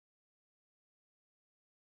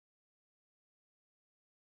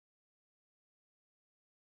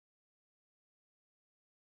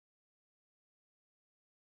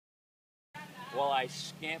while I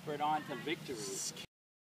scampered on to victory.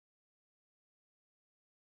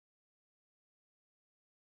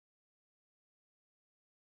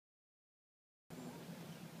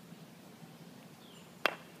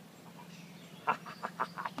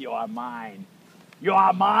 You are mine. You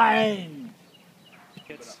are mine.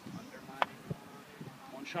 It's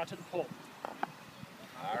one shot to the pole.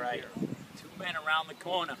 All right. 2 men around the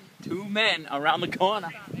corner. 2 men around the corner.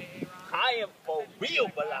 I am for real,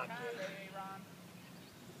 Balaki.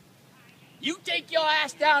 You take your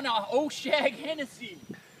ass down to Oshag Hennessy.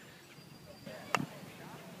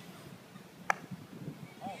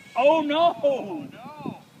 Oh no! Oh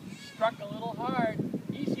no! Struck a little hard.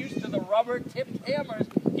 He's used to the rubber-tipped hammers.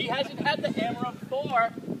 He hasn't had the hammer up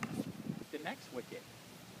for the next wicket.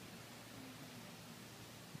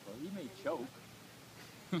 Well, he may choke.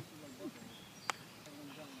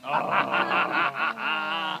 Oh.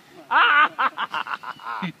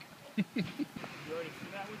 You already see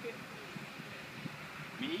that wicket?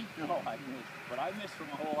 Me? No, I missed. But I missed from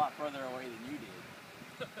a whole lot further away than you did.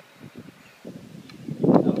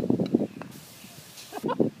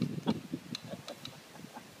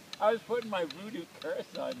 I was putting my voodoo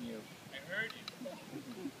curse on you. I heard you.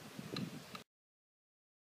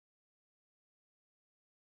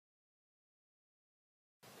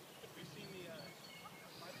 Have you seen the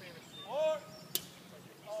my famous sport?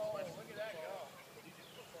 Oh, look at that go.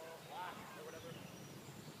 Or whatever.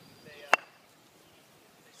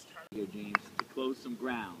 They start Here, James, to close some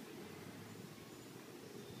ground.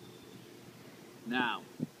 Now,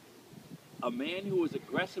 a man who was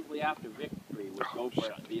aggressively after victory would go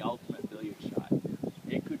for the ultimate billiard shot.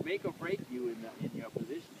 It could make or break you in your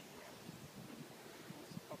positioning.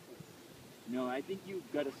 No, I think you've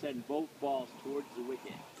got to send both balls towards the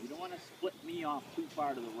wicket. You don't want to split me off too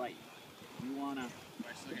far to the right. You want to... Do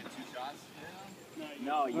I still get 2 shots?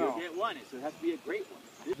 No, you get one. So it has to be a great one.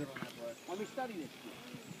 Let me study this.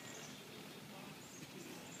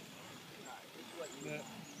 You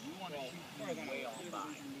want to shoot me way on by.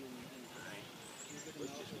 Alright.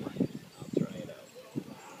 Let's just run it. I'll try it out.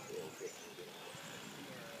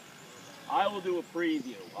 I will do a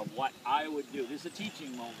preview of what I would do. This is a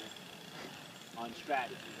teaching moment on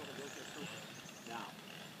strategy. Now,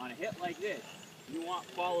 on a hit like this, you want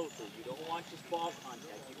follow through. You don't want just ball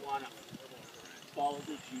contact. You want to follow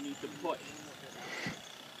through. You need to push.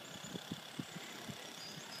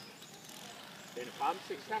 And if I'm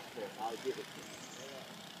successful, I'll give it to you.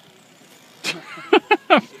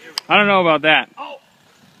 I don't know about that. Oh!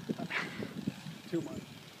 Too much.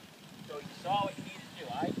 So you saw what you needed to do.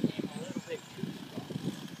 I came a little bit too strong.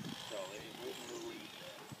 So it was really...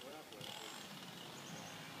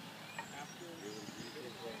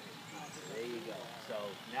 There you go. So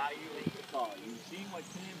now you make the call. You've seen what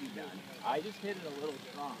can be done. I just hit it a little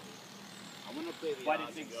strong. I'm going to play the But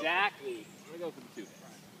odds it's and exactly... I'm going to go for the 2.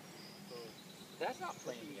 That's not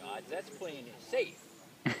playing the odds. That's playing it safe.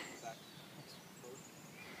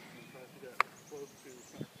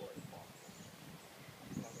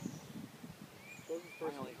 My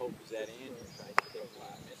only hope is that Andrew tries to take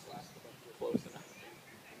flat misses close enough.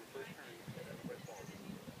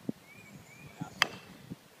 Now,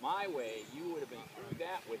 my way, you would have been through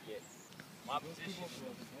that wicket. My position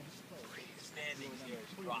standing here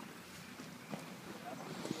is dropped.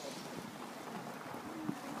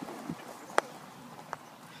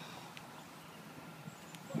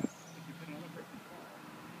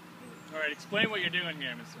 All right, explain what you're doing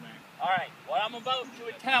here, Mr. Mack. All right, what I'm about to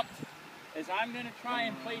attempt is I'm going to try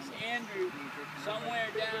and place Andrew somewhere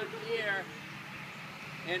down here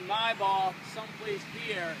and my ball someplace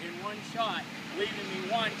here in one shot, leaving me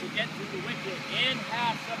one to get to the wicket and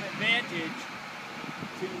have some advantage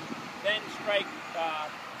to then strike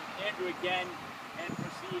Andrew again and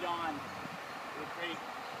proceed on with great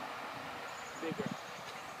vigor.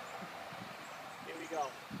 Here we go.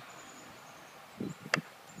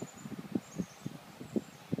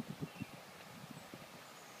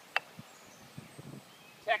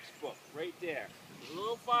 Textbook right there. A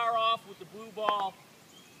little far off with the blue ball.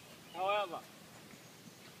 However,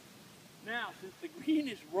 now since the green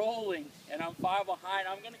is rolling and I'm far behind,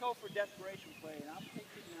 I'm going to go for desperation play, and I'm taking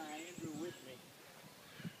Andrew with me.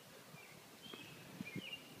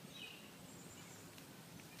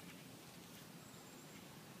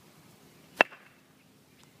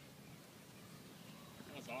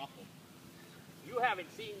 That was awful. You haven't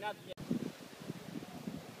seen nothing yet.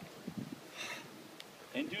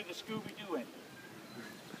 And do the Scooby-Doo in.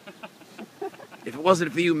 If it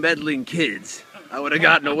wasn't for you meddling kids, I would have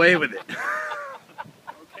gotten away with it.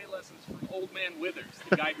 Croquet lessons from Old Man Withers,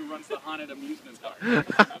 the guy who runs the haunted amusement park.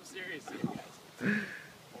 I'm serious here, guys.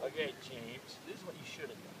 Okay, James.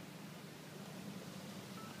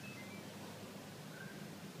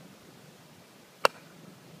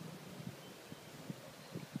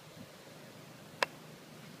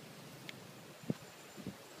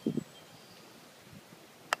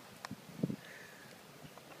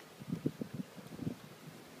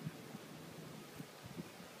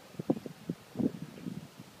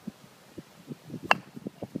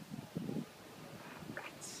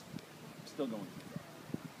 still going.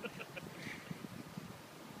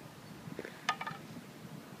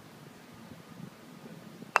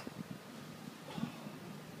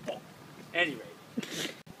 Anyway.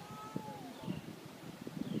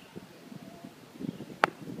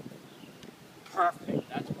 Perfect.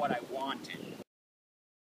 That's what I wanted.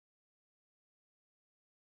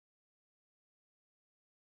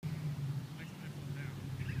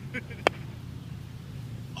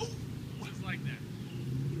 Oh! Just like that.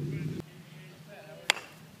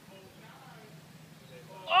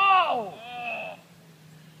 Oh!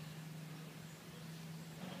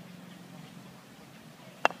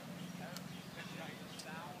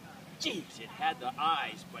 Jeez, it had the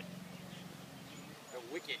eyes, but the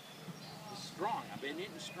wicket is strong. I've been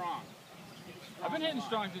hitting strong. I've been hitting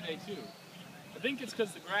strong today too. I think it's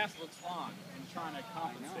because the grass looks long. I'm trying to I know,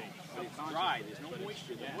 compensate. but it's dry. There's no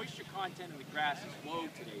moisture. The moisture content of the grass is low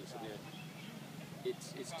today, so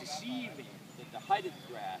it's deceiving that the height of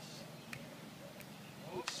the grass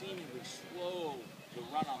would seemingly slow the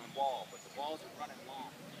run on the ball, but the balls are running long.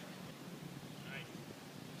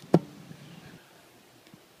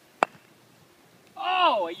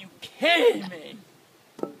 Oh, are you kidding me?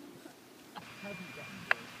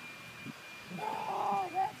 Oh,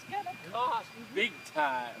 that's gonna cost big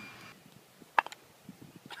time.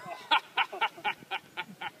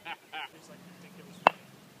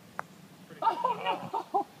 Oh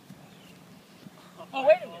no! Oh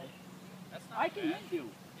wait a minute. That's not I can bad. hit you.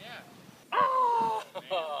 Yeah.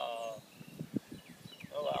 Oh!